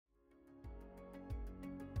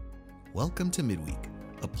Welcome to Midweek,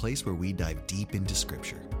 a place where we dive deep into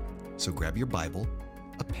Scripture. So grab your Bible,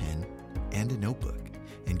 a pen, and a notebook,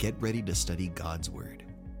 and get ready to study God's Word.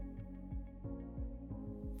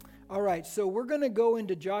 All right, so we're going to go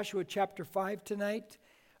into Joshua chapter 5 tonight.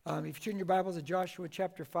 If you turn your Bibles to Joshua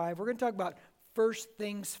chapter 5, we're going to talk about first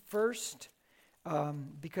things first,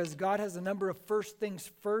 because God has a number of first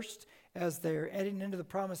things first as they're heading into the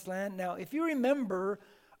promised land. Now, if you remember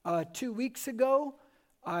 2 weeks ago,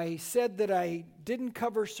 I said that I didn't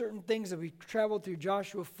cover certain things that we traveled through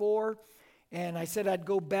Joshua 4, and I said I'd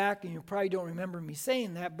go back, and you probably don't remember me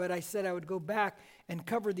saying that, but I said I would go back and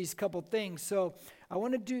cover these couple things. So I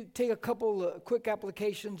want to take a couple quick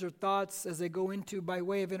applications or thoughts as I go into by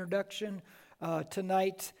way of introduction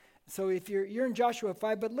tonight. So if you're in Joshua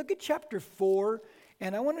 5, but look at chapter 4,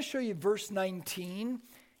 and I want to show you verse 19.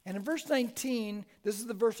 And in verse 19, this is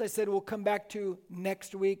the verse I said we'll come back to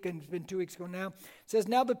next week, and it's been 2 weeks ago now. It says,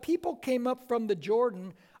 "Now the people came up from the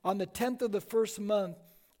Jordan on the 10th of the first month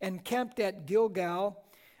and camped at Gilgal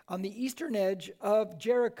on the eastern edge of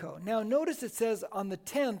Jericho." Now notice it says on the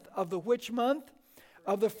 10th of the which month?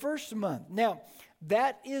 Of the first month. Now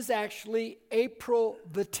that is actually April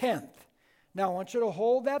the 10th. Now I want you to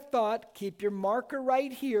hold that thought, keep your marker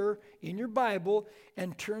right here in your Bible,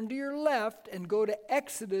 and turn to your left and go to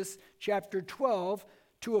Exodus chapter 12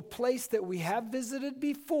 to a place that we have visited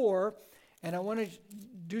before. And I want to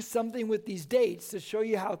do something with these dates to show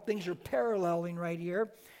you how things are paralleling right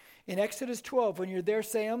here. In Exodus 12, when you're there,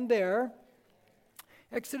 say, "I'm there."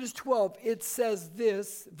 Exodus 12, it says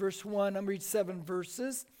this, verse 1, I'm going to read 7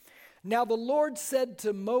 verses. "Now the Lord said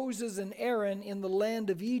to Moses and Aaron in the land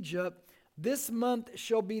of Egypt, 'This month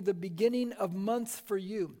shall be the beginning of months for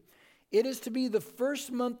you. It is to be the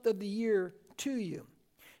first month of the year to you.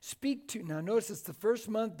 Speak to,'" now notice it's the first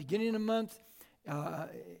month, beginning of month.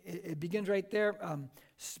 It begins right there.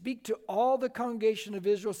 "Speak to all the congregation of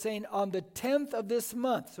Israel, saying, on the 10th of this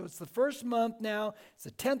month," so it's the first month now, it's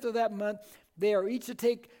the 10th of that month, "they are each to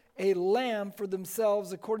take a lamb for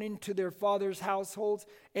themselves according to their father's households,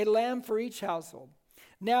 a lamb for each household.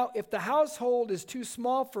 Now, if the household is too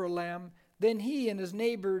small for a lamb, then he and his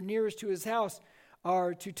neighbor nearest to his house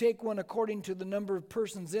are to take one according to the number of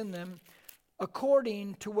persons in them,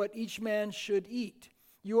 according to what each man should eat.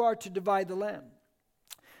 You are to divide the lamb.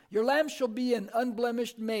 Your lamb shall be an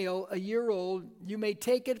unblemished male, a year old. You may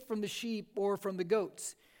take it from the sheep or from the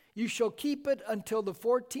goats. You shall keep it until the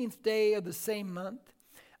 14th day of the same month.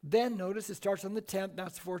 Then," notice it starts on the 10th, now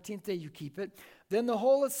it's the 14th day you keep it. "Then the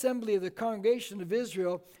whole assembly of the congregation of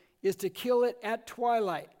Israel is to kill it at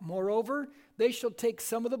twilight. Moreover, they shall take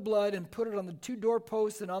some of the blood and put it on the 2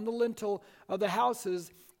 doorposts and on the lintel of the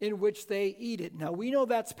houses in which they eat it." Now we know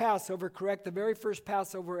that's Passover, correct? The very first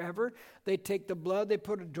Passover ever. They take the blood, they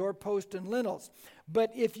put a doorpost and lintels.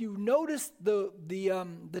 But if you notice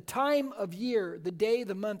the time of year, the day,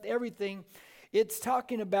 the month, everything, it's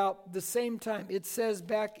talking about the same time. It says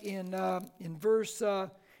back in verse,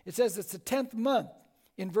 it says it's the 10th month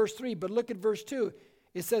in verse 3, but look at verse 2.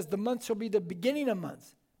 It says the month shall be the beginning of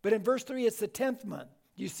months. But in verse 3, it's the 10th month.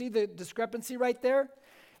 Do you see the discrepancy right there?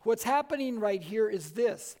 What's happening right here is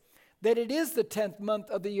this, that it is the 10th month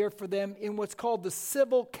of the year for them in what's called the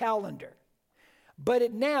civil calendar. But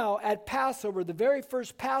it now, at Passover, the very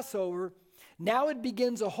first Passover, now it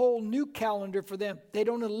begins a whole new calendar for them. They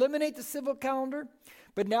don't eliminate the civil calendar,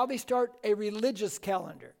 but now they start a religious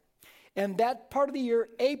calendar. And that part of the year,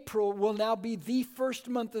 April, will now be the first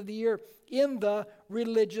month of the year in the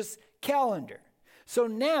religious calendar. So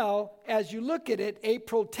now, as you look at it,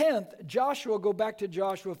 April 10th, Joshua, go back to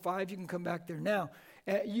Joshua 5. You can come back there now.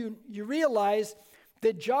 You realize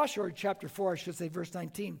that Joshua, chapter 4, I should say, verse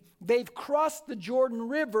 19, they've crossed the Jordan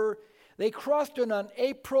River. They crossed it on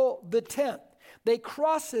April the 10th. They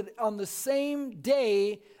crossed it on the same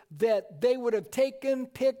day that they would have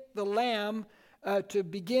picked the lamb to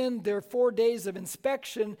begin their 4 days of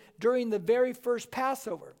inspection during the very first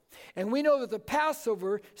Passover. And we know that the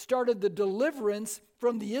Passover started the deliverance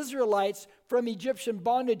from the Israelites from Egyptian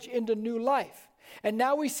bondage into new life. And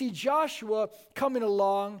now we see Joshua coming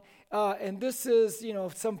along, and this is,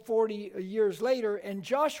 some 40 years later, and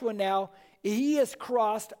Joshua now, he has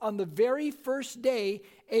crossed on the very first day,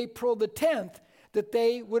 April the 10th, that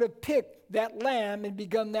they would have picked that lamb and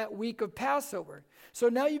begun that week of Passover. So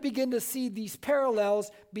now you begin to see these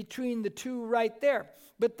parallels between the two right there.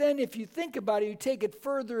 But then if you think about it, you take it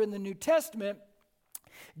further in the New Testament,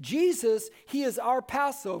 Jesus, he is our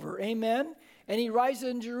Passover, amen? And he rides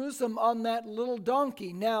in Jerusalem on that little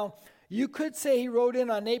donkey. Now, you could say he rode in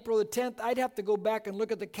on April the 10th. I'd have to go back and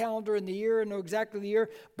look at the calendar and the year and know exactly the year,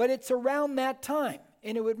 but it's around that time.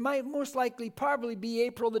 And it might most likely probably be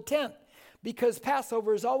April the 10th, because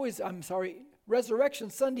Passover is always, Resurrection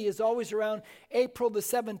Sunday is always around April the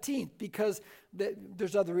 17th, because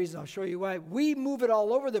there's other reasons. I'll show you why. We move it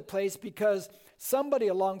all over the place because somebody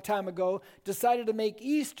a long time ago decided to make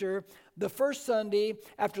Easter the first Sunday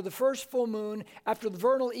after the first full moon after the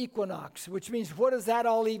vernal equinox, which means, what does that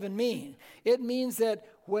all even mean? It means that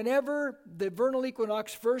whenever the vernal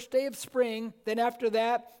equinox, first day of spring, then after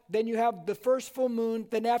that, then you have the first full moon,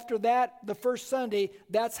 then after that, the first Sunday.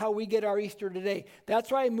 That's how we get our Easter today.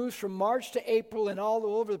 That's why it moves from March to April and all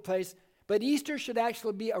over the place. But Easter should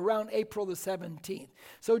actually be around April the 17th.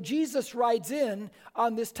 So Jesus rides in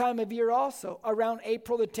on this time of year also, around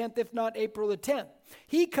April the 10th, if not April the 10th.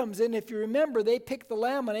 He comes in, if you remember, they pick the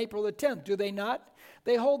lamb on April the 10th, do they not?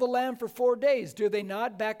 They hold the lamb for 4 days, do they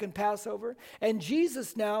not, back in Passover? And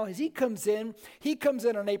Jesus now, as he comes in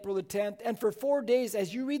on April the 10th, and for 4 days,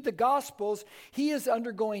 as you read the Gospels, he is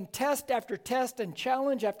undergoing test after test and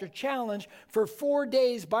challenge after challenge for 4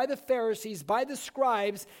 days by the Pharisees, by the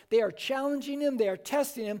scribes. They are challenging him, they are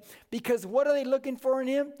testing him, because what are they looking for in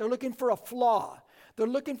him? They're looking for a flaw. They're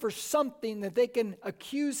looking for something that they can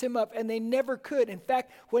accuse him of, and they never could. In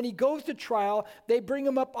fact, when he goes to trial, they bring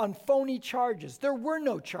him up on phony charges. There were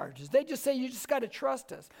no charges. They just say, you just got to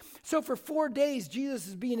trust us. So for 4 days, Jesus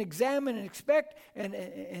is being examined and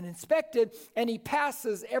inspected, and he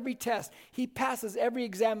passes every test. He passes every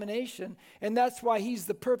examination, and that's why he's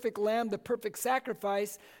the perfect lamb, the perfect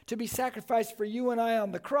sacrifice to be sacrificed for you and I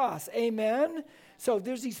on the cross. Amen? So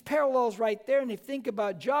there's these parallels right there. And if you think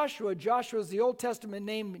about Joshua, Joshua is the Old Testament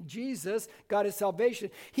name Jesus, God is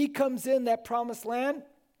salvation. He comes in that promised land.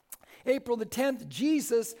 April the 10th,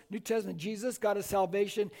 Jesus, New Testament Jesus, God of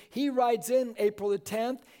salvation. He rides in April the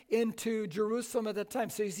 10th into Jerusalem at that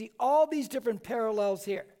time. So you see all these different parallels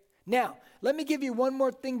here. Now, let me give you one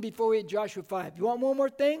more thing before we hit Joshua 5. You want one more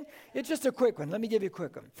thing? It's just a quick one. Let me give you a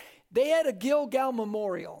quick one. They had a Gilgal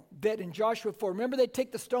memorial that in Joshua 4. Remember, they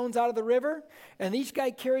take the stones out of the river, and each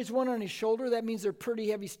guy carries one on his shoulder. That means they're pretty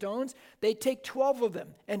heavy stones. They take 12 of them,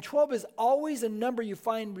 and 12 is always a number you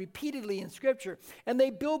find repeatedly in Scripture. And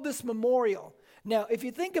they build this memorial. Now, if you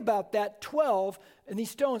think about that, 12 and these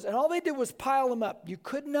stones, and all they did was pile them up. You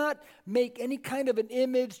could not make any kind of an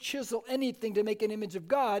image, chisel anything to make an image of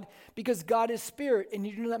God, because God is spirit, and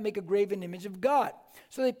you do not make a graven image of God.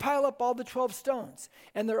 So they pile up all the 12 stones,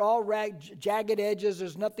 and they're all jagged edges.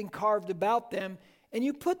 There's nothing carved about them. And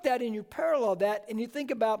you put that and you parallel that, and you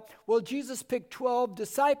think about, well, Jesus picked 12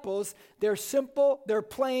 disciples. They're simple, they're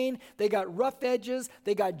plain, they got rough edges,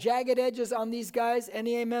 they got jagged edges on these guys.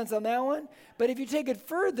 Any amens on that one? But if you take it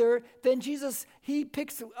further, then Jesus, he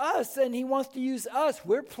picks us and he wants to use us.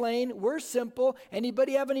 We're plain, we're simple.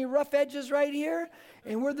 Anybody have any rough edges right here?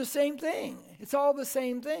 And we're the same thing. It's all the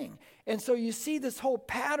same thing. And so you see this whole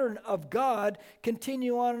pattern of God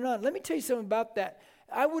continue on and on. Let me tell you something about that.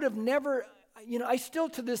 I would have never... I still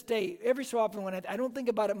to this day, every so often when I don't think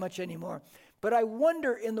about it much anymore, but I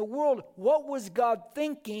wonder in the world, what was God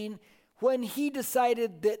thinking when he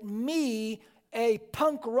decided that me, a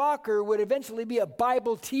punk rocker, would eventually be a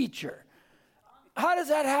Bible teacher? How does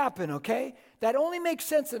that happen, okay? That only makes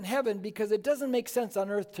sense in heaven because it doesn't make sense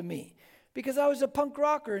on earth to me. Because I was a punk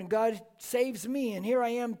rocker and God saves me, and here I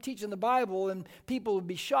am teaching the Bible, and people would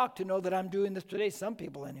be shocked to know that I'm doing this today, some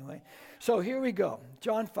people anyway. So here we go,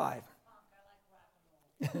 John 5.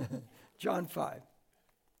 John 5.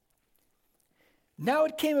 Now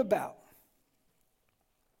it came about,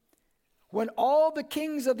 when all the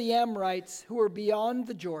kings of the Amorites who were beyond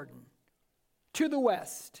the Jordan, to the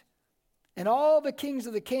west, and all the kings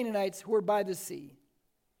of the Canaanites who were by the sea,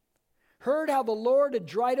 heard how the Lord had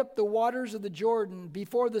dried up the waters of the Jordan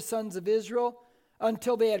before the sons of Israel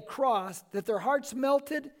until they had crossed, that their hearts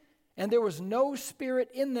melted, and there was no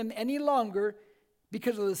spirit in them any longer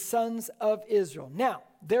because of the sons of Israel. Now,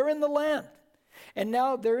 they're in the land. And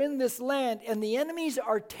now they're in this land, and the enemies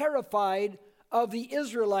are terrified of the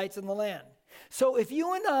Israelites in the land. So if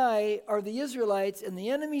you and I are the Israelites and the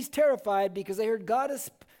enemy's terrified because they heard God is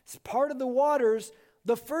part of the waters,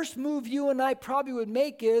 the first move you and I probably would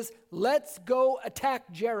make is, let's go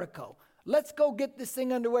attack Jericho. Let's go get this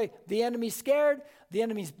thing underway. The enemy's scared. The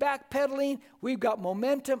enemy's backpedaling. We've got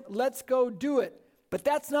momentum. Let's go do it. But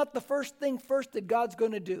that's not the first thing first that God's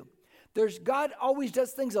going to do. God always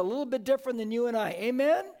does things a little bit different than you and I.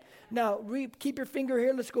 Amen? Now, keep your finger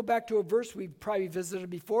here. Let's go back to a verse we've probably visited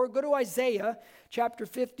before. Go to Isaiah chapter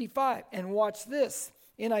 55 and watch this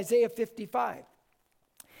in Isaiah 55.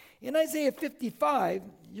 In Isaiah 55,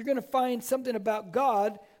 you're going to find something about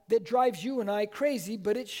God that drives you and I crazy,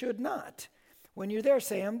 but it should not. When you're there,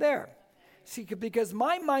 say, I'm there. See, because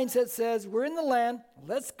my mindset says we're in the land,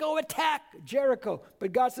 let's go attack Jericho.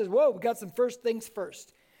 But God says, whoa, we got some first things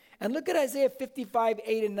first. And look at Isaiah 55,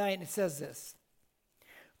 8 and 9. It says this.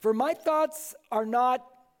 For my thoughts are not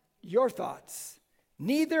your thoughts,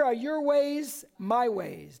 neither are your ways my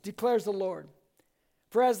ways, declares the Lord.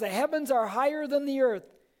 For as the heavens are higher than the earth,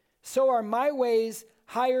 so are my ways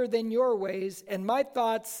higher than your ways, and my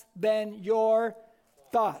thoughts than your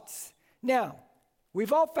thoughts. Now,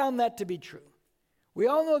 we've all found that to be true. We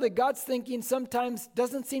all know that God's thinking sometimes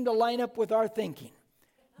doesn't seem to line up with our thinking,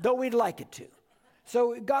 though we'd like it to.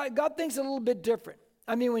 So God thinks a little bit different.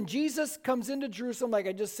 I mean, when Jesus comes into Jerusalem, like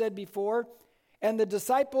I just said before, and the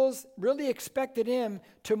disciples really expected him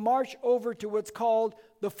to march over to what's called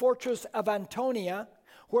the fortress of Antonia,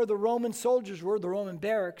 where the Roman soldiers were, the Roman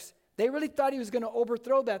barracks. They really thought he was going to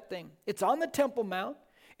overthrow that thing. It's on the Temple Mount.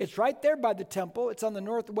 It's right there by the temple. It's on the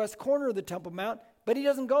northwest corner of the Temple Mount, but he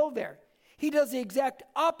doesn't go there. He does the exact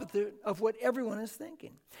opposite of what everyone is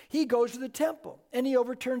thinking. He goes to the temple, and he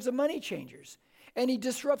overturns the money changers. And he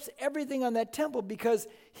disrupts everything on that temple because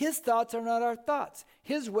his thoughts are not our thoughts.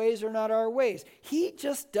 His ways are not our ways. He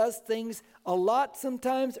just does things a lot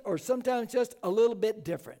sometimes, or sometimes just a little bit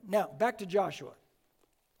different. Now, back to Joshua.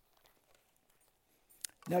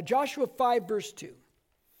 Now, Joshua 5, verse 2.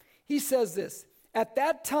 He says this, at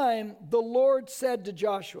that time, the Lord said to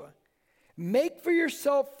Joshua, make for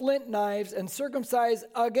yourself flint knives and circumcise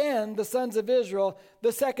again the sons of Israel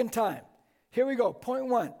the second time. Here we go. Point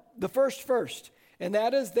one, the first. And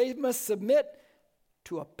that is they must submit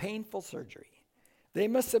to a painful surgery. They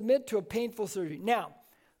must submit to a painful surgery. Now,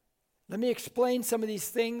 let me explain some of these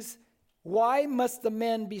things. Why must the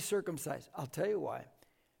men be circumcised? I'll tell you why.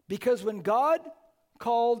 Because when God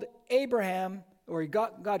called Abraham, or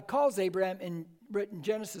God calls Abraham in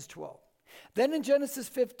Genesis 12. Then in Genesis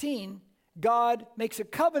 15, God makes a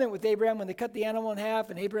covenant with Abraham when they cut the animal in half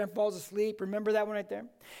and Abraham falls asleep. Remember that one right there?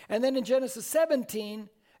 And then in Genesis 17,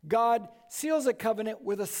 God seals a covenant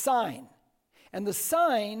with a sign. And the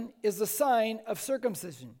sign is the sign of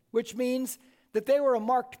circumcision, which means that they were a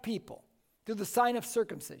marked people through the sign of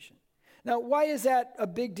circumcision. Now, why is that a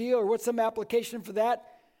big deal, or what's some application for that?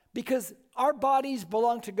 Because our bodies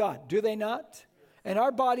belong to God, do they not? And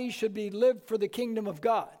our bodies should be lived for the kingdom of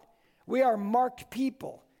God. We are marked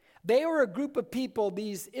people. They were a group of people,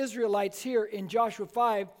 these Israelites here in Joshua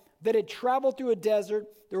 5, that had traveled through a desert.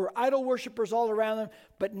 There were idol worshipers all around them,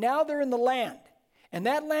 but now they're in the land. And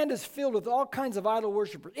that land is filled with all kinds of idol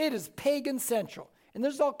worshipers. It is pagan central. And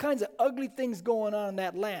there's all kinds of ugly things going on in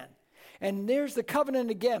that land. And there's the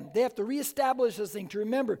covenant again. They have to reestablish this thing to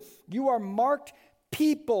remember, you are marked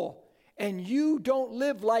people, and you don't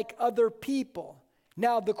live like other people.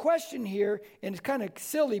 Now, the question here, and it's kind of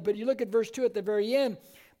silly, but you look at verse 2 at the very end,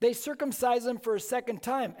 they circumcise them for a second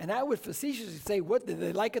time. And I would facetiously say, what, did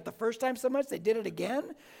they like it the first time so much they did it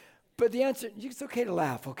again? But the answer, it's okay to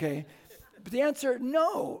laugh, okay? But the answer,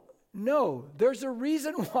 no. There's a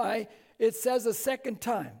reason why it says a second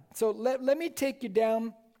time. So let me take you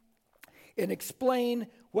down and explain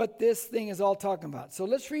what this thing is all talking about. So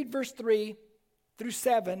let's read verse 3 through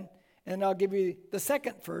 7, and I'll give you the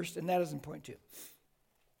second first, and that is in point 2.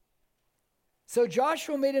 So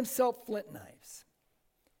Joshua made himself flint knives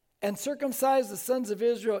and circumcised the sons of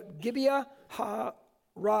Israel at Gibeah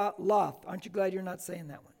Ha-ra-loth. Aren't you glad you're not saying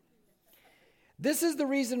that one? This is the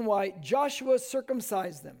reason why Joshua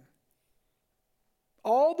circumcised them.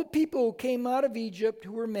 All the people who came out of Egypt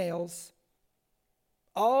who were males,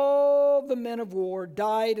 all the men of war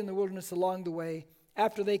died in the wilderness along the way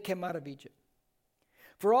after they came out of Egypt.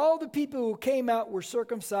 For all the people who came out were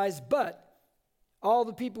circumcised, but all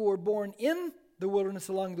the people who were born in the wilderness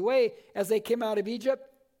along the way as they came out of Egypt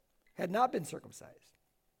had not been circumcised.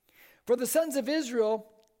 For the sons of Israel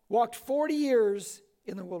walked 40 years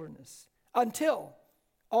in the wilderness until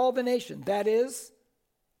all the nation, that is,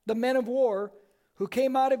 the men of war who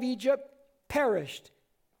came out of Egypt, perished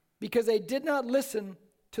because they did not listen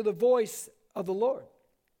to the voice of the Lord,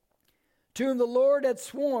 to whom the Lord had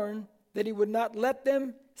sworn that he would not let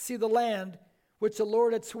them see the land which the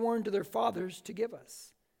Lord had sworn to their fathers to give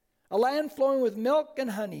us, a land flowing with milk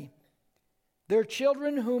and honey. Their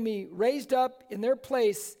children whom he raised up in their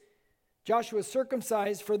place, Joshua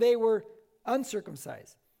circumcised, for they were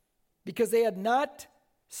uncircumcised, because they had not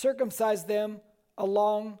circumcised them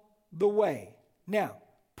along the way. Now,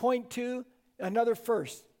 point 2, another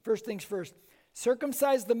first things first.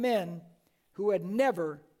 Circumcise the men who had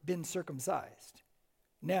never been circumcised.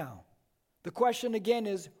 Now, the question again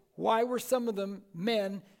is, why were some of them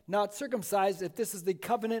men not circumcised if this is the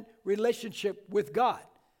covenant relationship with God?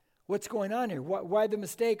 What's going on here? Why the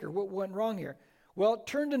mistake, or what went wrong here? Well,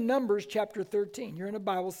 turn to Numbers chapter 13. You're in a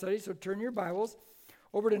Bible study, so turn your Bibles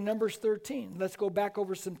over to Numbers 13. Let's go back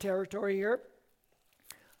over some territory here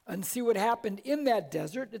and see what happened in that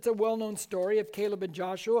desert. It's a well-known story of Caleb and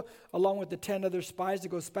Joshua, along with the 10 other spies to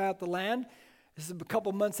go spy out the land. This is a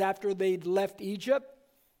couple months after they'd left Egypt.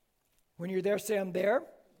 When you're there, say, I'm there.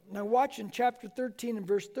 Now watch in chapter 13 and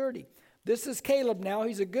verse 30. This is Caleb now.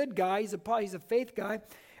 He's a good guy. He's a faith guy.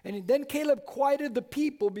 And then Caleb quieted the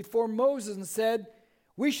people before Moses and said,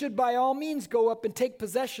 we should by all means go up and take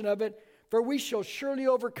possession of it, for we shall surely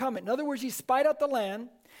overcome it. In other words, he spied out the land.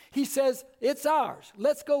 He says, it's ours.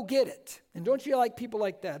 Let's go get it. And don't you like people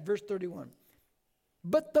like that? Verse 31.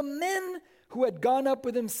 But the men who had gone up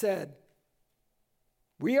with him said,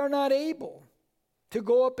 we are not able to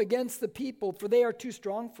go up against the people, for they are too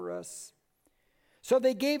strong for us. So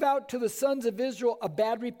they gave out to the sons of Israel a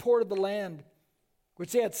bad report of the land,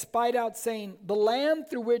 which they had spied out, saying, the land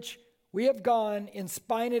through which we have gone in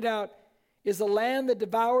spying it out is a land that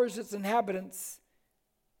devours its inhabitants,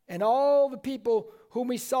 and all the people whom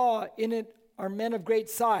we saw in it are men of great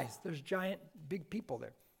size. There's giant, big people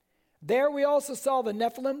there. There we also saw the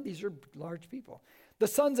Nephilim. These are large people. The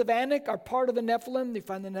sons of Anak are part of the Nephilim. You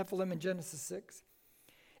find the Nephilim in Genesis 6.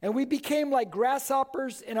 And we became like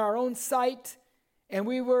grasshoppers in our own sight, and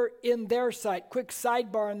we were in their sight. Quick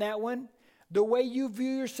sidebar on that one. The way you view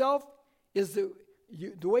yourself is the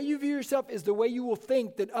way you will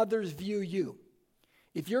think that others view you.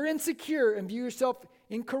 If you're insecure and view yourself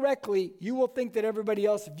incorrectly, you will think that everybody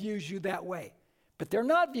else views you that way. But they're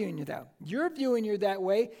not viewing you that way. You're viewing you that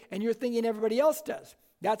way, and you're thinking everybody else does.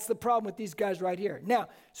 That's the problem with these guys right here. Now,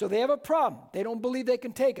 so they have a problem. They don't believe they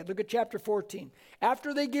can take it. Look at chapter 14.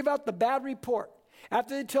 After they give out the bad report,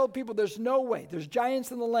 after they tell people there's no way, there's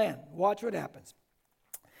giants in the land, watch what happens.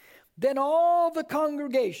 Then all the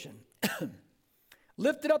congregation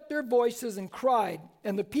lifted up their voices and cried,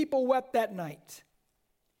 and the people wept that night.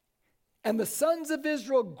 And the sons of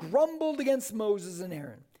Israel grumbled against Moses and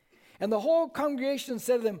Aaron. And the whole congregation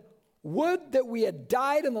said to them, would that we had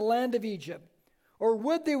died in the land of Egypt, or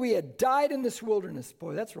would that we had died in this wilderness.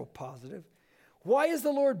 Boy, that's real positive. Why is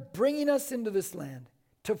the Lord bringing us into this land?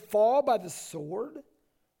 To fall by the sword?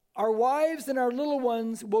 Our wives and our little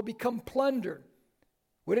ones will become plunder.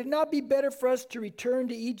 Would it not be better for us to return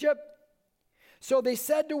to Egypt? So they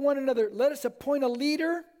said to one another, let us appoint a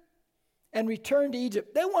leader and return to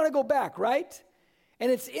Egypt. They want to go back, right?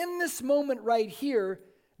 And it's in this moment right here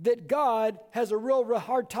that God has a real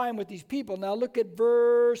hard time with these people. Now look at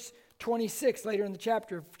verse 26 later in the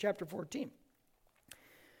chapter 14.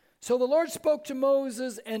 So the Lord spoke to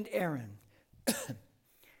Moses and Aaron,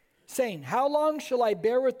 saying, how long shall I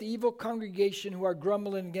bear with the evil congregation who are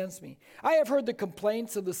grumbling against me? I have heard the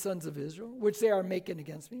complaints of the sons of Israel, which they are making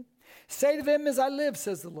against me. Say to them, as I live,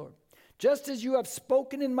 says the Lord, just as you have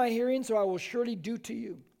spoken in my hearing, so I will surely do to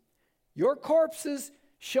you. Your corpses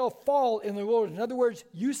shall fall in the wilderness. In other words,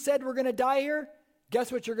 you said we're going to die here.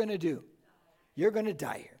 Guess what you're going to do? You're going to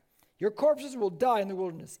die here. Your corpses will die in the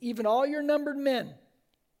wilderness, even all your numbered men,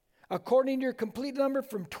 according to your complete number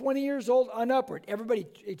from 20 years old on upward. Everybody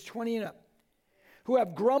age 20 and up, who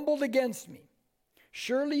have grumbled against me.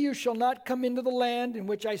 Surely you shall not come into the land in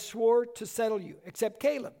which I swore to settle you, except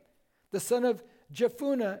Caleb, the son of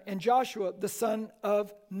Jephunneh, and Joshua, the son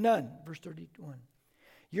of Nun. Verse 31.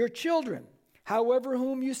 Your children, however,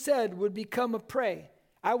 whom you said would become a prey,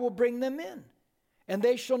 I will bring them in, and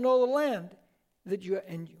they shall know the land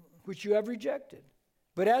which you have rejected.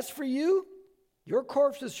 But as for you, your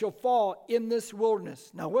corpses shall fall in this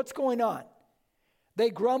wilderness. Now what's going on? They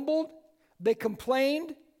grumbled, they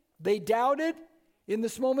complained, they doubted in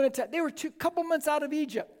this moment of time. They were a couple months out of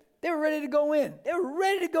Egypt. They were ready to go in.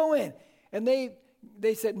 And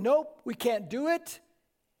they said, nope, we can't do it.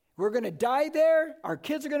 We're going to die there. Our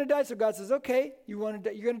kids are going to die. So God says, okay, you're going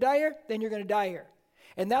to die here? Then you're going to die here.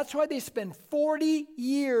 And that's why they spend 40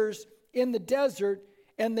 years in the desert,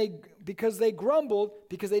 and because they grumbled,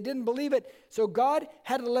 because they didn't believe it. So God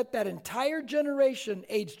had to let that entire generation,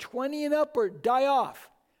 age 20 and upward, die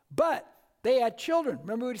off. But they had children.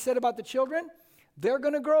 Remember what he said about the children? They're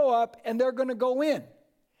going to grow up and they're going to go in.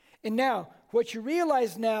 And now, what you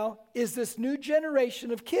realize now is this new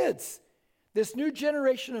generation of kids, this new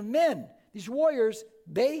generation of men, these warriors,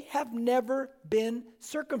 they have never been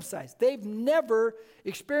circumcised. They've never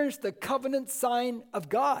experienced the covenant sign of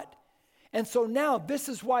God. And so now this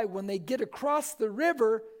is why when they get across the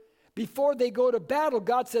river, before they go to battle,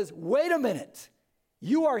 God says, wait a minute.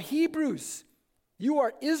 You are Hebrews. You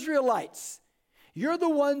are Israelites. You're the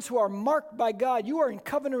ones who are marked by God. You are in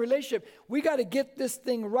covenant relationship. We got to get this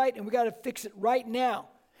thing right, and we got to fix it right now.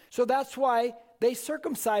 So that's why they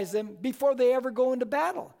circumcise them before they ever go into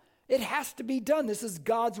battle. It has to be done. This is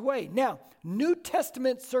God's way. Now, New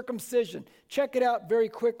Testament circumcision. Check it out very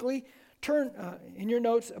quickly. Turn in your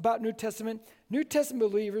notes about New Testament. New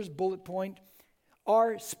Testament believers, bullet point,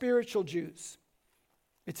 are spiritual Jews.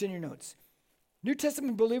 It's in your notes. New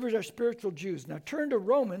Testament believers are spiritual Jews. Now turn to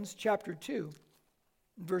Romans chapter 2,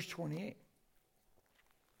 verse 28.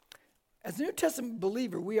 As a New Testament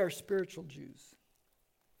believer, we are spiritual Jews.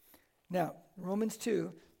 Now, Romans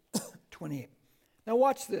 2, 28. Now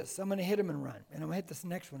watch this. I'm going to hit them and run. And I'm going to hit this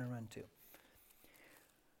next one and run too.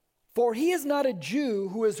 For he is not a Jew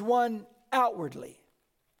who is one outwardly.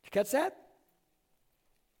 Did you catch that?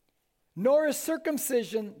 Nor is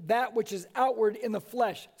circumcision that which is outward in the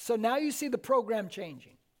flesh. So now you see the program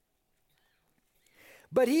changing.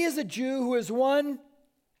 But he is a Jew who is one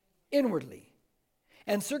inwardly.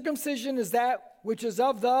 And circumcision is that which is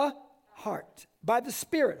of the heart, by the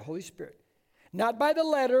Spirit, Holy Spirit, not by the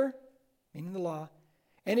letter, meaning the law.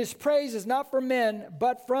 And his praise is not from men,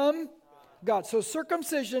 but from God. So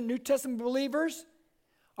circumcision, New Testament believers,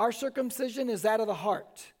 our circumcision is that of the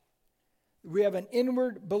heart. We have an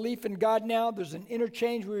inward belief in God now. There's an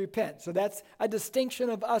interchange. We repent. So that's a distinction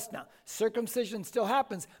of us now. Circumcision still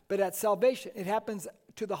happens, but at salvation, it happens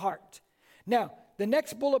to the heart. Now, the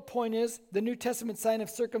next bullet point is the New Testament sign of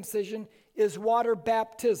circumcision is water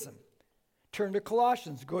baptism. Turn to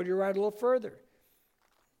Colossians. Go to your right a little further.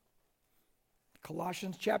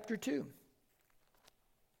 Colossians chapter 2. Did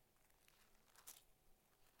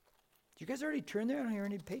you guys already turn there? I don't hear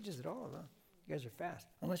any pages at all. Huh? You guys are fast,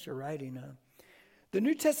 unless you're writing. The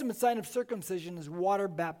New Testament sign of circumcision is water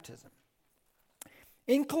baptism.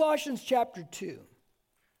 In Colossians chapter 2,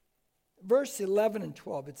 verse 11 and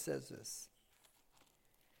 12, it says this.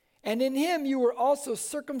 And in him you were also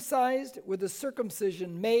circumcised with a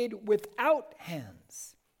circumcision made without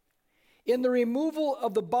hands, in the removal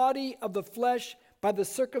of the body of the flesh by the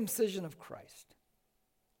circumcision of Christ.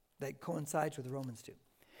 That coincides with Romans 2.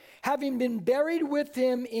 Having been buried with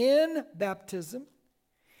him in baptism,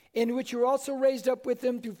 in which you were also raised up with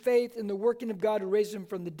him through faith in the working of God who raised him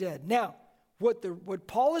from the dead. Now, what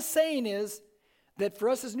Paul is saying is that for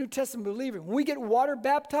us as New Testament believers, when we get water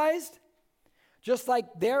baptized, just like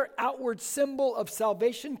their outward symbol of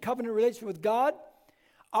salvation, covenant relation with God,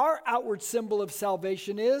 our outward symbol of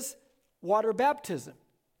salvation is water baptism.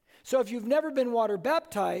 So if you've never been water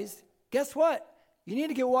baptized, guess what? You need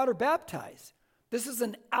to get water baptized. This is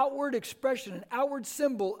an outward expression, an outward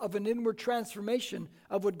symbol of an inward transformation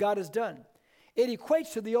of what God has done. It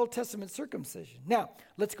equates to the Old Testament circumcision. Now,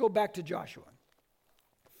 let's go back to Joshua.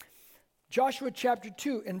 Joshua chapter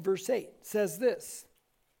 2 and verse 8 says this.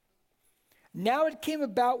 Now it came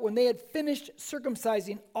about when they had finished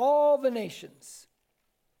circumcising all the nations,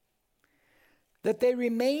 that they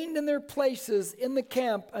remained in their places in the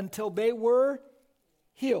camp until they were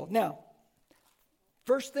healed. Now,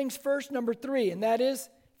 first things first, number 3, and that is,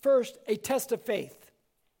 first, a test of faith.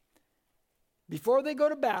 Before they go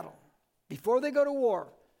to battle, before they go to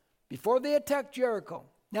war, before they attack Jericho,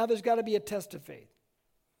 now there's got to be a test of faith.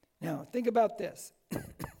 Now, think about this.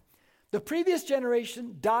 The previous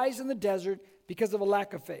generation dies in the desert because of a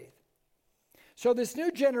lack of faith. So this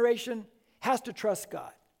new generation has to trust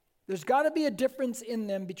God. There's got to be a difference in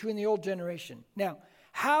them between the old generation. Now,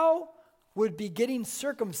 how would be getting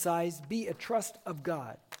circumcised be a trust of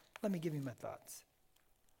God? Let me give you my thoughts.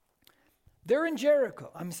 They're in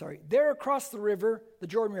Jericho. They're across the river, the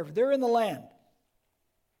Jordan River. They're in the land.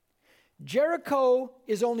 Jericho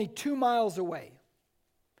is only 2 miles away.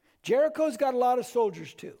 Jericho's got a lot of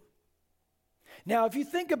soldiers too. Now, if you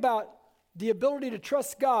think about the ability to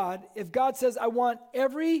trust God, if God says, I want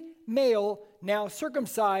every male now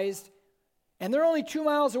circumcised, and they're only 2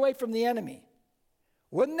 miles away from the enemy,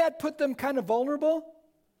 wouldn't that put them kind of vulnerable?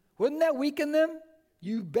 Wouldn't that weaken them?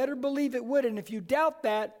 You better believe it would. And if you doubt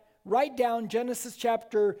that, write down Genesis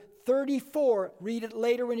chapter 34. Read it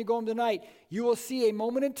later when you go home tonight. You will see a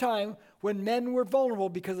moment in time when men were vulnerable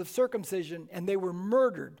because of circumcision, and they were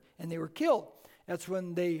murdered and they were killed. That's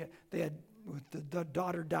when they had with the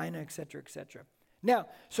daughter Dinah, etc., etc. Now,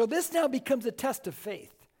 so this now becomes a test of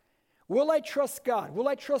faith. Will I trust God? Will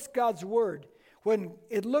I trust God's word? When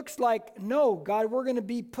it looks like, no, God, we're going to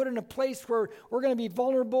be put in a place where we're going to be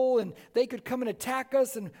vulnerable and they could come and attack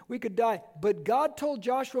us and we could die. But God told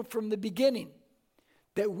Joshua from the beginning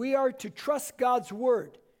that we are to trust God's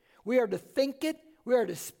word. We are to think it, we are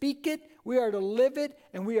to speak it, we are to live it,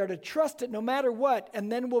 and we are to trust it no matter what,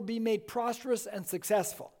 and then we'll be made prosperous and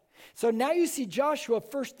successful. So now you see Joshua,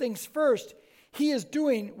 first things first, he is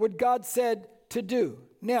doing what God said to do.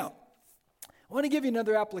 Now, I want to give you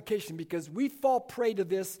another application because we fall prey to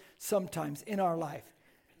this sometimes in our life.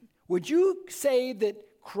 Would you say that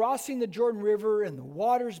crossing the Jordan River and the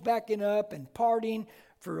waters backing up and partying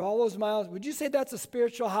for all those miles, would you say that's a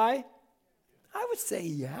spiritual high? I would say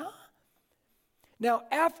yeah. Now,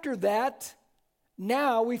 after that,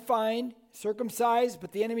 now we find circumcised,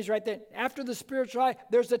 but the enemy's right there. After the spiritual high,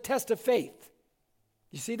 there's a test of faith.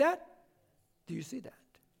 You see that? Do you see that?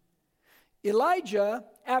 Elijah,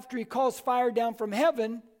 after he calls fire down from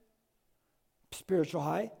heaven, spiritual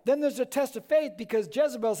high, then there's a test of faith because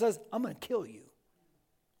Jezebel says, I'm going to kill you.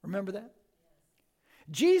 Remember that?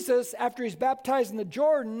 Jesus, after he's baptized in the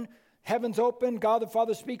Jordan, heaven's open, God the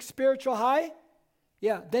Father speaks, spiritual high.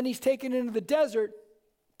 Yeah, then he's taken into the desert,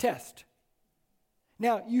 test.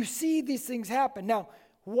 Now, you see these things happen. Now,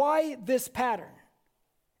 why this pattern?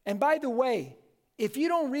 And by the way, if you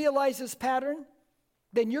don't realize this pattern,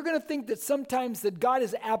 then you're going to think that sometimes that God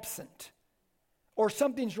is absent or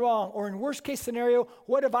something's wrong, or in worst case scenario,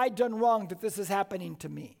 what have I done wrong that this is happening to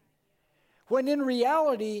me? When in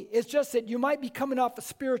reality, it's just that you might be coming off a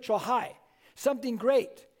spiritual high, something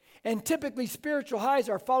great. And typically spiritual highs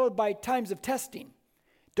are followed by times of testing.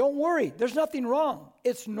 Don't worry, there's nothing wrong.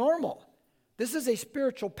 It's normal. This is a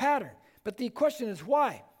spiritual pattern. But the question is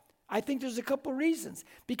why? I think there's a couple reasons.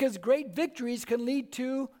 Because great victories can lead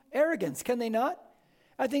to arrogance, can they not?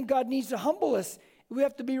 I think God needs to humble us. We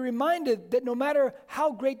have to be reminded that no matter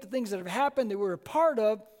how great the things that have happened that we're a part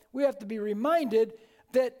of, we have to be reminded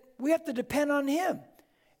that we have to depend on Him.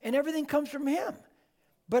 And everything comes from Him.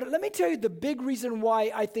 But let me tell you the big reason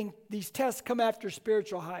why I think these tests come after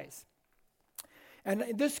spiritual highs. And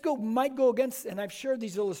this might go against, and I've shared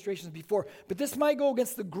these illustrations before, but this might go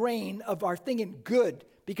against the grain of our thinking good.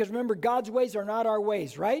 Because remember, God's ways are not our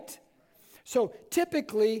ways, right? So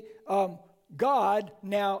typically, God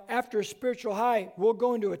now, after a spiritual high, will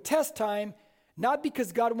go into a test time, not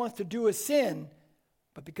because God wants to do a sin,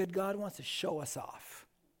 but because God wants to show us off.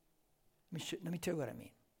 Let me tell you what I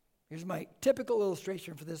mean. Here's my typical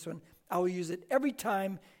illustration for this one. I will use it every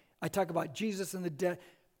time I talk about Jesus in the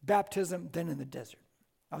baptism, then in the desert.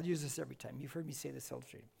 I'll use this every time. You've heard me say this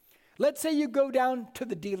illustration. Let's say you go down to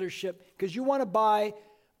the dealership because you want to buy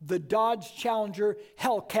the Dodge Challenger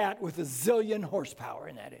Hellcat with a zillion horsepower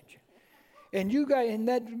in that engine. And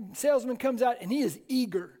that salesman comes out and he is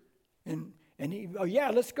eager. And he, oh yeah,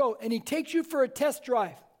 let's go. And he takes you for a test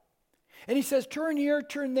drive. And he says, turn here,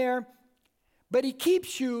 turn there. But he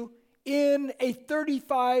keeps you in a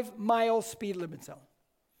 35-mile speed limit zone.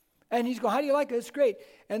 And he's going, how do you like it? It's great.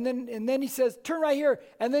 And then he says, turn right here.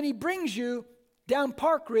 And then he brings you down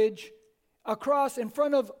Park Ridge across in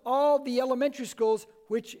front of all the elementary schools,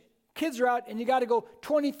 which kids are out, and you got to go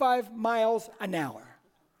 25 miles an hour.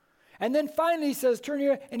 And then finally he says, turn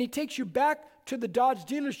here, and he takes you back to the Dodge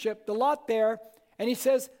dealership, the lot there, and he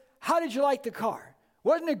says, how did you like the car?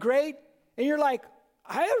 Wasn't it great? And you're like,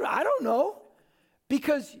 I don't know.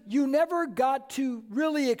 Because you never got to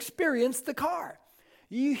really experience the car.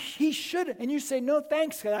 He should, and you say, no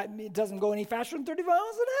thanks, it doesn't go any faster than 30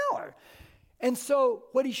 miles an hour. And so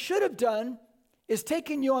what he should have done is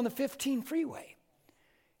taken you on the 15 freeway.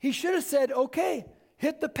 He should have said, okay,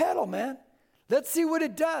 hit the pedal, man. Let's see what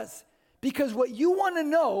it does. Because what you want to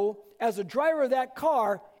know as a driver of that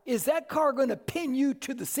car, is that car going to pin you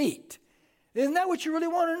to the seat? Isn't that what you really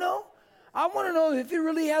want to know? I want to know if it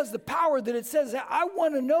really has the power that it says. I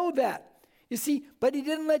want to know that. You see, but he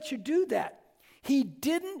didn't let you do that. He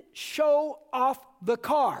didn't show off the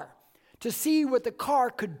car to see what the car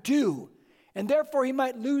could do. And therefore, he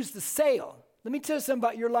might lose the sale. Let me tell you something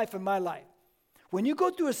about your life and my life. When you go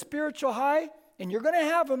through a spiritual high, and you're going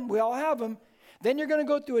to have them, we all have them, then you're going to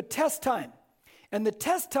go through a test time. And the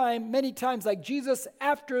test time, many times, like Jesus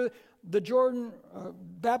after the Jordan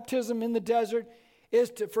baptism in the desert,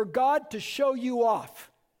 is for God to show you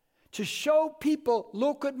off. To show people,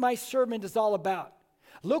 look what my servant is all about.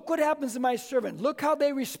 Look what happens to my servant. Look how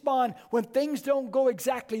they respond when things don't go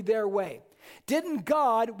exactly their way. Didn't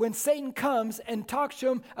God, when Satan comes and talks to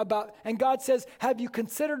him about, and God says, have you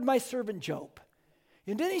considered my servant Job?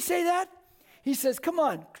 And didn't he say that? He says, come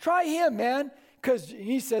on, try him, man. Because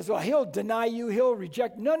he says, well, he'll deny you, he'll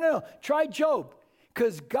reject. No. Try Job.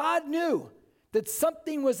 Because God knew that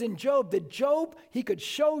something was in Job, that Job, he could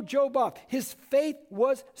show Job off. His faith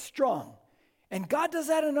was strong. And God does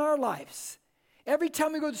that in our lives. Every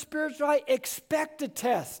time we go to spiritual high, expect a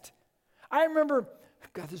test. I remember,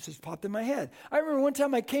 God, this just popped in my head. I remember one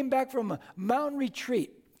time I came back from a mountain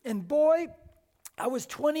retreat. And boy, I was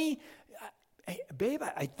 20. Babe,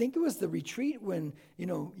 I think it was the retreat when,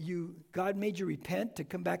 God made you repent to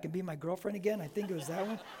come back and be my girlfriend again. I think it was that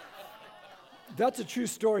one. That's a true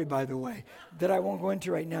story, by the way, that I won't go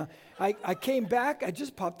into right now. I came back, I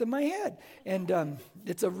just popped in my head. And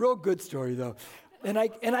it's a real good story, though. And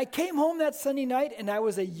I came home that Sunday night, and I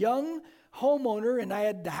was a young homeowner, and I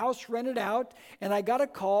had the house rented out, and I got a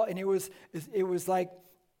call, and it was like,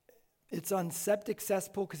 it's on septic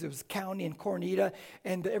cesspool because it was county in Cornita,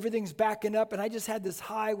 and everything's backing up. And I just had this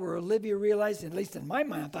high where Olivia realized, at least in my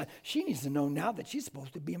mind, I thought, she needs to know now that she's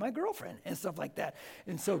supposed to be my girlfriend and stuff like that.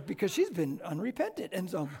 And so, because she's been unrepentant. And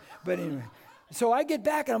so, but anyway. So I get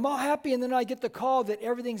back and I'm all happy, and then I get the call that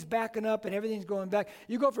everything's backing up and everything's going back.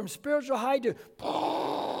 You go from spiritual high to,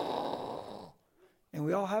 and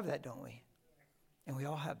we all have that, don't we? And we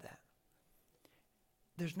all have that.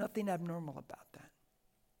 There's nothing abnormal about that.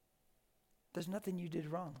 There's nothing you did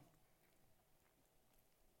wrong.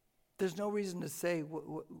 There's no reason to say,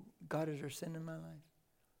 God, is there sin in my life?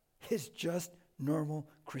 It's just normal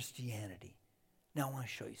Christianity. Now I want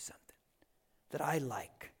to show you something that I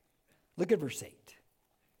like. Look at verse 8.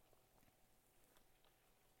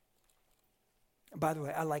 By the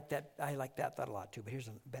way, I like that thought a lot too, but here's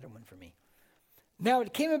a better one for me. Now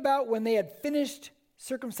it came about when they had finished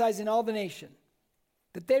circumcising all the nation,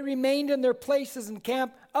 that they remained in their places in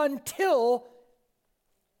camp until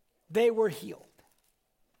they were healed.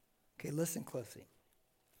 Okay, listen closely.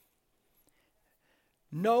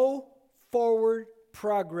 No forward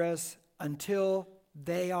progress until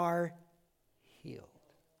they are healed.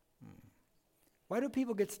 Why do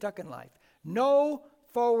people get stuck in life? No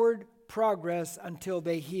forward progress until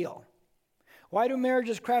they heal. Why do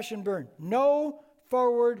marriages crash and burn? No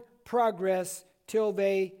forward progress till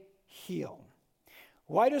they heal.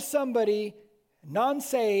 Why does somebody,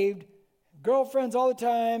 non-saved, girlfriends all the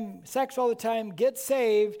time, sex all the time, get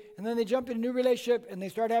saved, and then they jump in a new relationship and they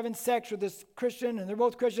start having sex with this Christian, and they're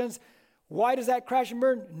both Christians? Why does that crash and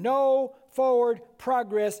burn? No forward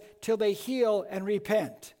progress till they heal and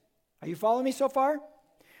repent. Are you following me so far?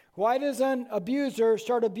 Why does an abuser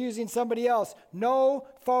start abusing somebody else? No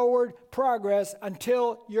forward progress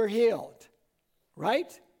until you're healed.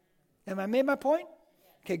 Right? Have I made my point?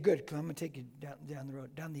 Okay, good. I'm going to take you down the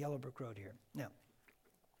road, down the Yellowbrook Road here. Now,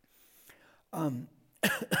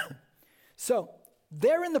 so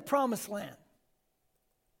they're in the promised land.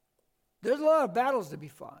 There's a lot of battles to be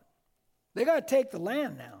fought. They got to take the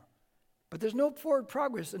land now. But there's no forward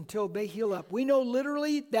progress until they heal up. We know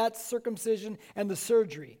literally that's circumcision and the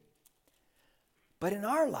surgery. But in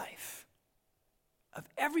our life, of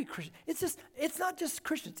every Christian, it's not just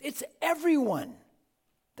Christians, it's everyone.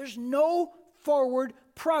 There's no forward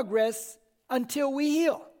progress until we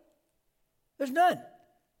heal. There's none.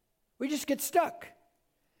 We just get stuck.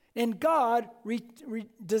 And God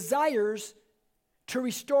desires to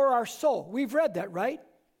restore our soul. We've read that, right?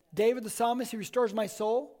 David the psalmist, he restores my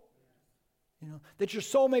soul. You know, that your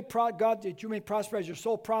soul may God, that you may prosper as your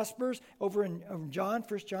soul prospers, over in John,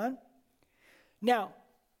 1 John. Now,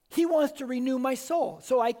 he wants to renew my soul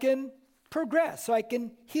so I can progress, so I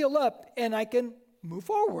can heal up and I can move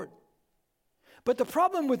forward. But the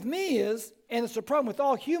problem with me is, and it's a problem with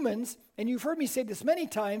all humans, and you've heard me say this many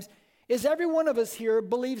times, is every one of us here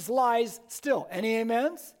believes lies still. Any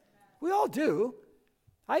amens? We all do.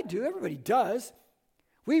 I do. Everybody does.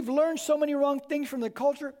 We've learned so many wrong things from the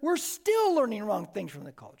culture. We're still learning wrong things from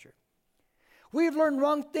the culture. We've learned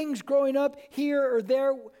wrong things growing up here or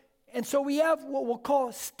there. And so we have what we'll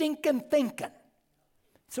call stinking thinking.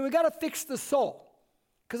 So we got to fix the soul.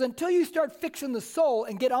 Because until you start fixing the soul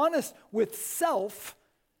and get honest with self,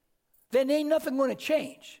 then ain't nothing going to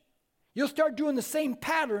change. You'll start doing the same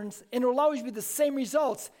patterns, and it'll always be the same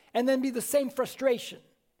results, and then be the same frustration.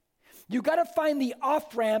 You got to find the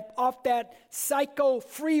off-ramp off that psycho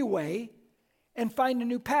freeway and find a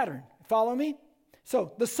new pattern. Follow me?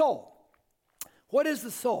 So, the soul. What is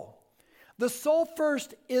the soul? The soul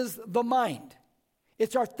first is the mind.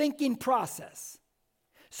 It's our thinking process.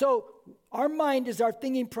 So, our mind is our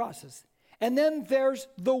thinking process. And then there's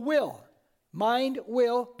the will. Mind,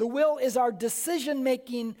 will. The will is our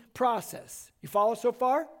decision-making process. You follow so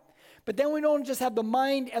far? But then we don't just have the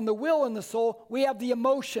mind and the will in the soul. We have the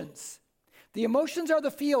emotions. The emotions are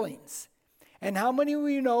the feelings. And how many of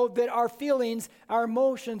you know that our feelings, our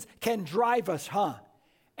emotions can drive us,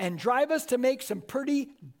 and drive us to make some pretty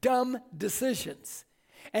dumb decisions.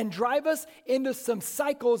 And drive us into some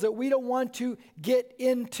cycles that we don't want to get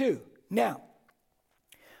into. Now,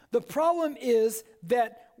 the problem is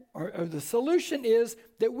that, or the solution is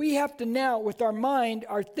that we have to now, with our mind,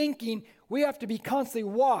 our thinking, we have to be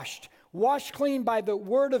constantly washed clean by the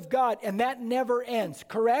Word of God, and that never ends,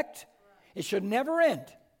 correct? It should never end.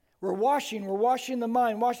 We're washing the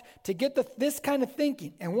mind, to get this kind of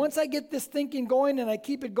thinking. And once I get this thinking going and I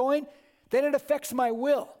keep it going, Then it affects my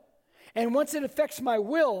will. And once it affects my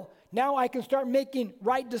will, now I can start making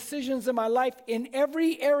right decisions in my life in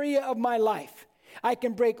every area of my life. I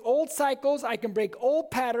can break old cycles. I can break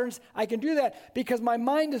old patterns. I can do that because my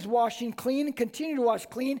mind is washing clean and continue to wash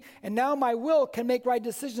clean. And now my will can make right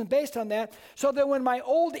decisions based on that. So that when my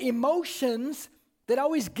old emotions that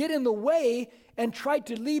always get in the way and try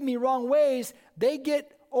to lead me wrong ways, they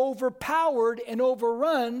get overpowered and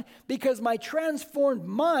overrun because my transformed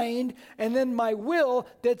mind and then my will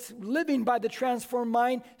that's living by the transformed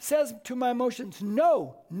mind says to my emotions,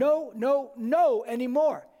 no, no, no, no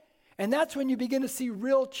anymore. And that's when you begin to see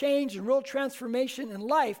real change and real transformation in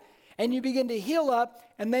life, and you begin to heal up,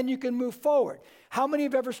 and then you can move forward. How many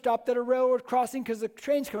have ever stopped at a railroad crossing because the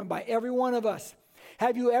train's coming by? Every one of us.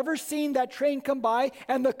 Have you ever seen that train come by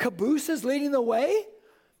and the caboose is leading the way?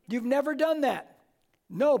 You've never done that.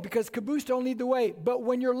 No, because caboose don't lead the way. But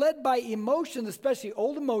when you're led by emotions, especially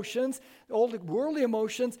old emotions, old worldly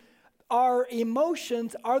emotions, our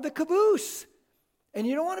emotions are the caboose. And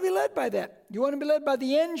you don't want to be led by that. You want to be led by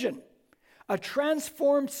the engine. A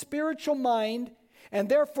transformed spiritual mind, and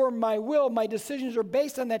therefore my will, my decisions are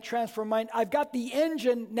based on that transformed mind. I've got the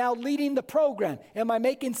engine now leading the program. Am I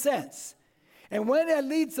making sense? And when it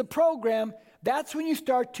leads the program, that's when you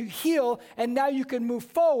start to heal, and now you can move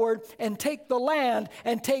forward and take the land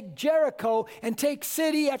and take Jericho and take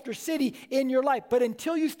city after city in your life. But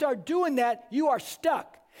until you start doing that, you are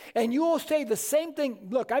stuck. And you will say the same thing.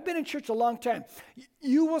 Look, I've been in church a long time.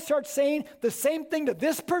 You will start saying the same thing to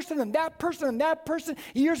this person and that person and that person.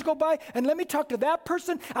 Years go by, and let me talk to that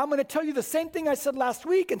person. I'm going to tell you the same thing I said last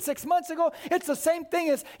week and 6 months ago. It's the same thing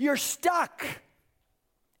as you're stuck.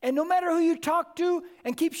 And no matter who you talk to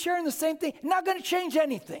and keep sharing the same thing, not going to change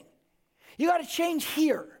anything. You got to change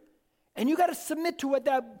here. And you got to submit to what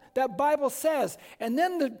that Bible says. And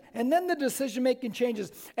then the decision-making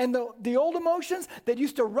changes. And the old emotions that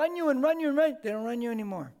used to run you and run you and run, they don't run you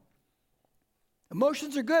anymore.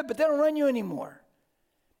 Emotions are good, but they don't run you anymore.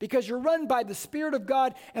 Because you're run by the Spirit of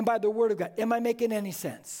God and by the Word of God. Am I making any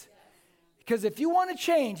sense? Because if you want to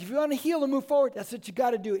change, if you want to heal and move forward, that's what you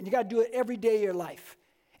got to do. And you got to do it every day of your life.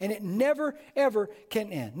 And it never, ever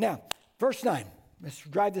can end. Now, verse 9. Let's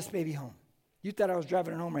drive this baby home. You thought I was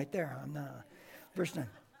driving it home right there. I'm not. Verse 9.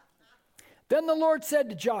 Then the Lord said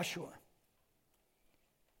to Joshua,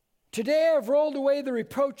 "Today I have rolled away the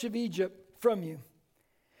reproach of Egypt from you."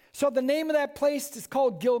 So the name of that place is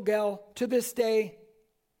called Gilgal to this day.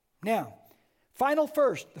 Now, final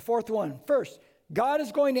first, the fourth one. First, God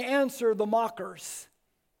is going to answer the mockers.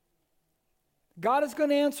 God is going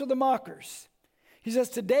to answer the mockers. He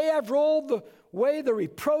says, "Today I've rolled away the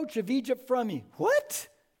reproach of Egypt from you." What?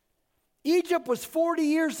 Egypt was 40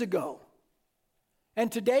 years ago.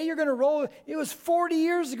 And today you're going to roll, it was 40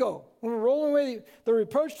 years ago. When we're rolling away the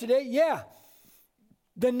reproach today, yeah.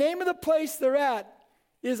 The name of the place they're at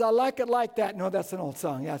is I Like It Like That. No, that's an old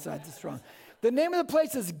song. Yeah, that's wrong. The name of the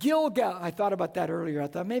place is Gilgal. I thought about that earlier. I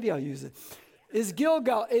thought maybe I'll use it. Is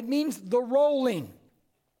Gilgal. It means the rolling.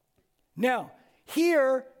 Now,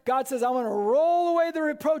 here, God says, I'm going to roll away the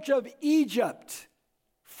reproach of Egypt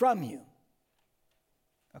from you.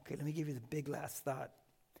 Okay, let me give you the big last thought.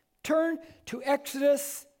 Turn to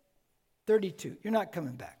Exodus 32. You're not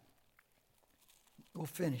coming back. We'll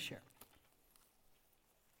finish here.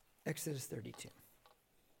 Exodus 32.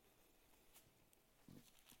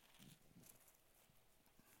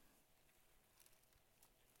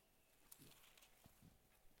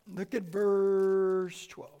 Look at verse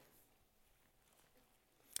 12.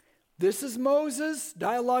 This is Moses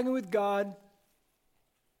dialoguing with God.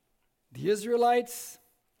 The Israelites,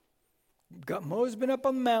 Moses been up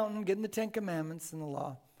on the mountain getting the 10 Commandments and the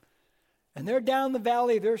law. And they're down the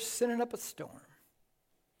valley, they're sending up a storm.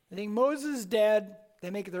 They think Moses is dead. They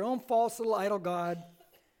make their own false little idol god.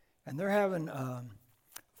 And they're having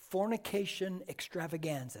fornication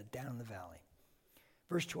extravaganza down the valley.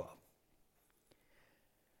 Verse 12.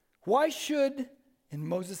 Why should, and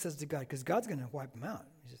Moses says to God, because God's going to wipe them out.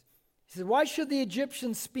 He says, why should the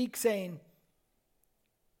Egyptians speak, saying,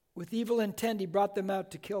 with evil intent, he brought them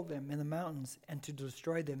out to kill them in the mountains and to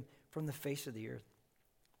destroy them from the face of the earth.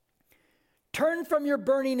 Turn from your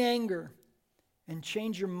burning anger and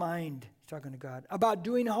change your mind, he's talking to God, about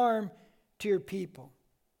doing harm to your people.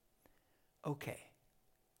 Okay.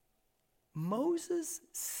 Moses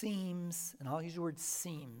seems, and I'll use the word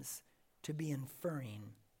seems, to be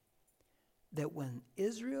inferring that when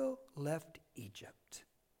Israel left Egypt,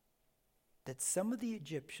 that some of the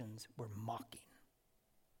Egyptians were mocking.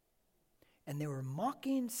 And they were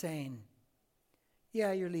mocking, saying,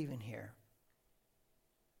 yeah, you're leaving here,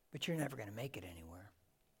 but you're never going to make it anywhere.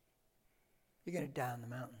 You're going to die in the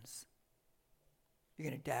mountains. You're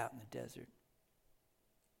going to die out in the desert.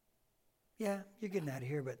 Yeah, you're getting out of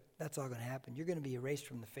here, but that's all going to happen. You're going to be erased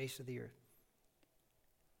from the face of the earth.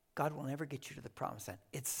 God will never get you to the promised land.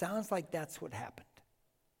 It sounds like that's what happened.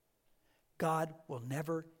 God will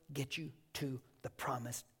never get you to the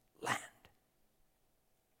promised land.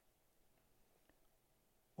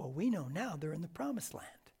 Well, we know now they're in the promised land.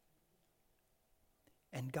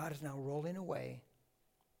 And God is now rolling away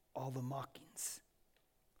all the mockings,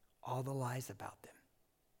 all the lies about them.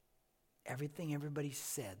 Everything everybody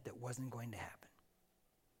said that wasn't going to happen.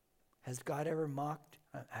 Has God ever mocked?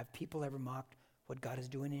 Have people ever mocked what God is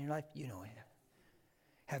doing in your life? You know it.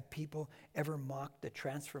 Have people ever mocked the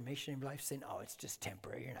transformation in your life, saying, oh, it's just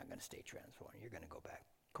temporary. You're not going to stay transformed. You're going to go back.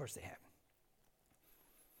 Of course they have.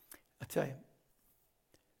 I'll tell you,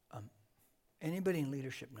 anybody in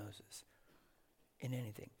leadership knows this, in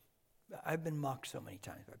anything. I've been mocked so many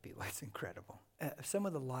times by people. It's incredible. Some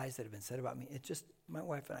of the lies that have been said about me, it's just, my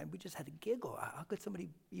wife and I, we just had to giggle. How could somebody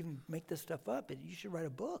even make this stuff up? You should write a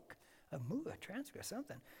book, a movie, a transcript,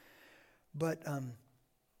 something. But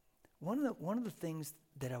one of the things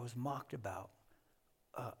that I was mocked about,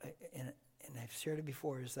 and I've shared it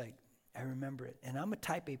before, is like, I remember it. And I'm a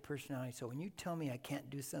type A personality, so when you tell me I can't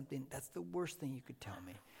do something, that's the worst thing you could tell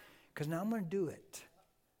me. Because now I'm going to do it.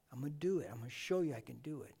 I'm going to do it. I'm going to show you I can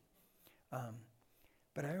do it.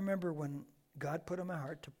 But I remember when God put on my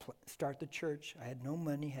heart to start the church, I had no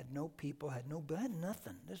money, had no people, I had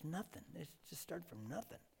nothing. There's nothing. It just started from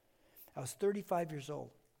nothing. I was 35 years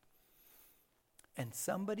old. And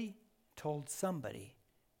somebody told somebody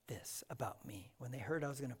this about me when they heard I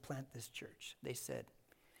was going to plant this church. They said,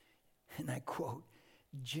 and I quote,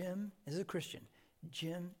 Jim, as a Christian,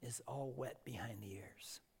 Jim is all wet behind the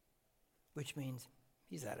ears, which means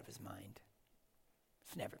he's out of his mind.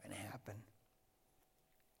 It's never going to happen.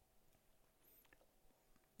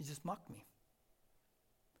 He just mocked me.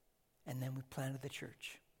 And then we planted the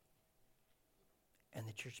church. And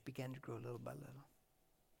the church began to grow little by little.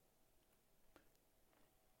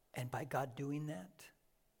 And by God doing that,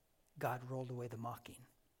 God rolled away the mocking.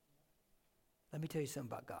 Let me tell you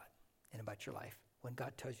something about God and about your life. When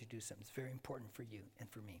God tells you to do something, it's very important for you and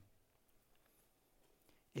for me.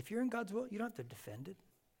 If you're in God's will, you don't have to defend it.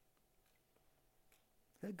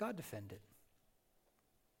 Let God defend it.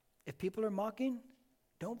 If people are mocking,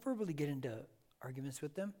 don't verbally get into arguments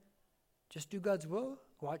with them. Just do God's will.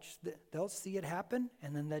 Watch, they'll see it happen,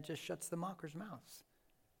 and then that just shuts the mockers' mouths.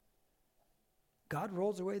 God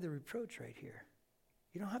rolls away the reproach right here.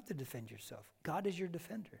 You don't have to defend yourself. God is your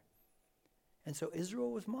defender. And so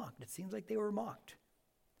Israel was mocked. It seems like they were mocked.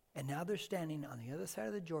 And now they're standing on the other side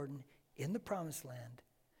of the Jordan in the promised land.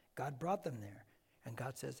 God brought them there. And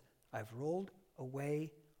God says, I've rolled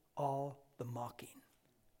away all the mocking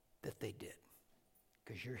that they did.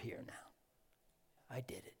 Because you're here now. I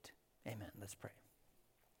did it. Amen. Let's pray.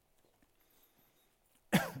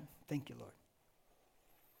 Thank you, Lord.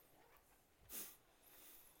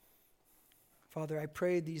 Father, I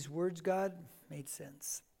pray these words, God, made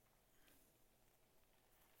sense.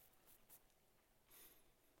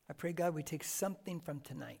 I pray, God, we take something from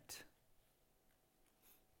tonight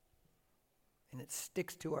and it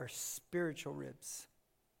sticks to our spiritual ribs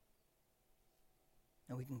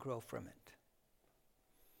and we can grow from it.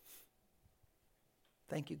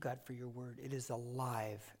 Thank you, God, for your word. It is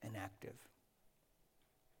alive and active.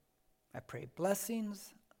 I pray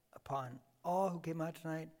blessings upon all who came out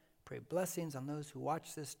tonight. Pray blessings on those who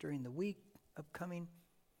watch this during the week upcoming.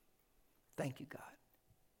 Thank you, God.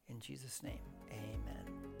 In Jesus' name, amen.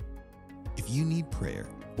 If you need prayer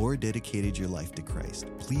or dedicated your life to Christ,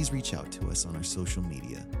 please reach out to us on our social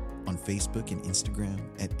media, on Facebook and Instagram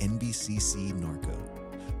at NBCC Norco,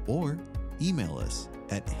 or email us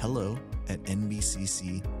at hello@nbcc.com.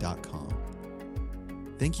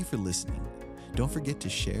 Thank you for listening. Don't forget to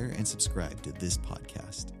share and subscribe to this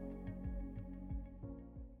podcast.